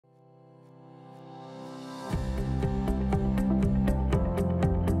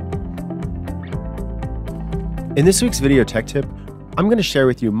In this week's video tech tip, I'm going to share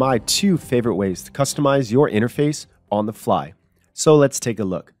with you my 2 favorite ways to customize your interface on the fly. So let's take a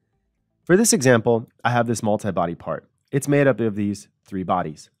look. For this example, I have this multi-body part. It's made up of these 3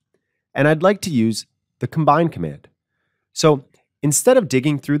 bodies. And I'd like to use the combine command. So instead of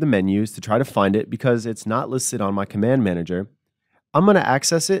digging through the menus to try to find it because it's not listed on my command manager, I'm going to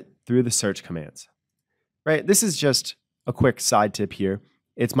access it through the search commands. Right? This is just a quick side tip here.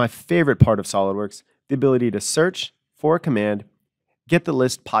 It's my favorite part of SOLIDWORKS, the ability to search for a command, get the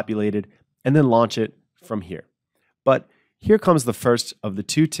list populated, and then launch it from here. But here comes the first of the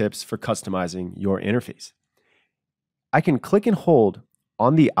 2 tips for customizing your interface. I can click and hold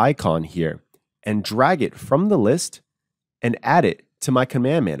on the icon here and drag it from the list and add it to my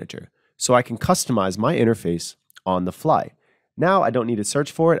command manager so I can customize my interface on the fly. Now I don't need to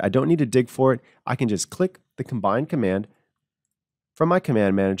search for it. I don't need to dig for it. I can just click the combine command from my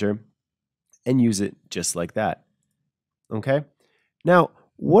command manager and use it just like that. Okay? Now,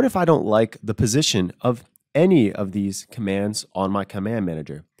 what if I don't like the position of any of these commands on my command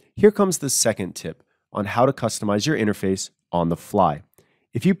manager? Here comes the second tip on how to customize your interface on the fly.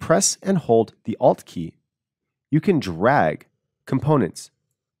 If you press and hold the Alt key, you can drag components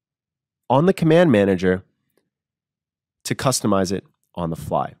on the command manager to customize it on the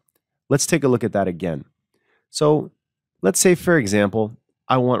fly. Let's take a look at that again. So let's say, for example,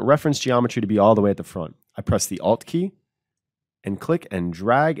 I want reference geometry to be all the way at the front. I press the Alt key and click and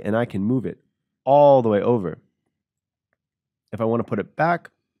drag, and I can move it all the way over. If I want to put it back,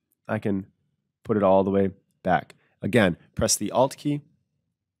 I can put it all the way back. Again, press the Alt key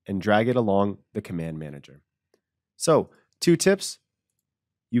and drag it along the command manager. So, 2 tips.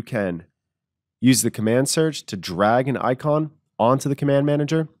 You can use the command search to drag an icon onto the command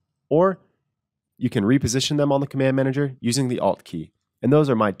manager, or you can reposition them on the command manager using the Alt key. And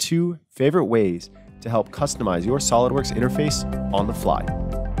those are my 2 favorite ways to help customize your SOLIDWORKS interface on the fly.